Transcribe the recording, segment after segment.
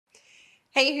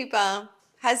Hey Hooper,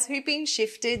 has hooping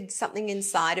shifted something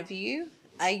inside of you?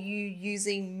 Are you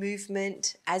using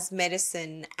movement as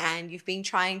medicine and you've been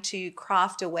trying to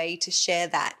craft a way to share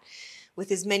that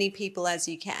with as many people as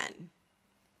you can,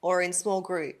 or in small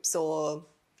groups, or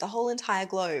the whole entire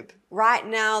globe? Right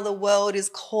now, the world is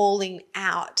calling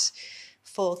out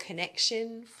for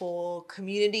connection, for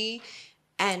community,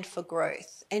 and for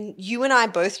growth. And you and I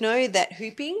both know that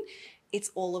hooping,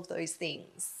 it's all of those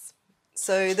things.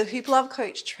 So the Hoop Love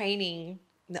Coach training,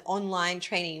 the online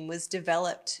training, was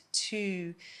developed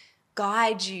to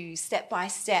guide you step by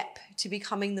step to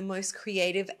becoming the most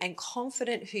creative and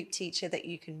confident hoop teacher that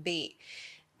you can be.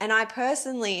 And I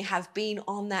personally have been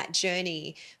on that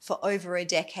journey for over a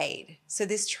decade. So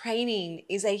this training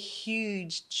is a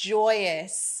huge,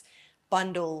 joyous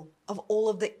bundle of all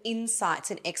of the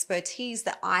insights and expertise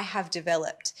that I have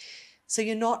developed. So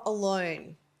you're not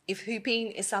alone. If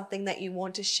hooping is something that you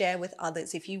want to share with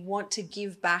others, if you want to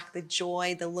give back the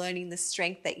joy, the learning, the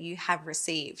strength that you have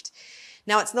received.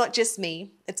 Now, it's not just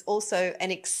me, it's also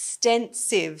an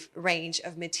extensive range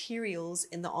of materials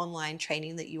in the online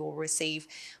training that you will receive,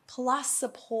 plus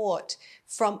support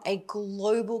from a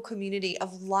global community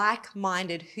of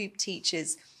like-minded hoop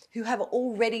teachers who have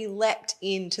already leapt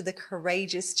into the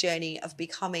courageous journey of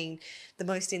becoming the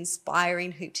most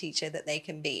inspiring hoop teacher that they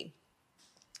can be.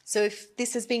 So if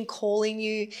this has been calling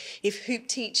you, if hoop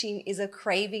teaching is a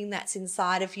craving that's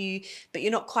inside of you, but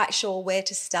you're not quite sure where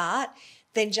to start,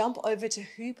 then jump over to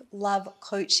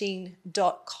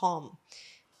hooplovecoaching.com.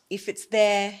 If it's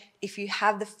there, if you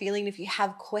have the feeling, if you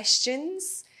have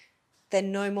questions,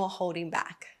 then no more holding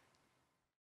back.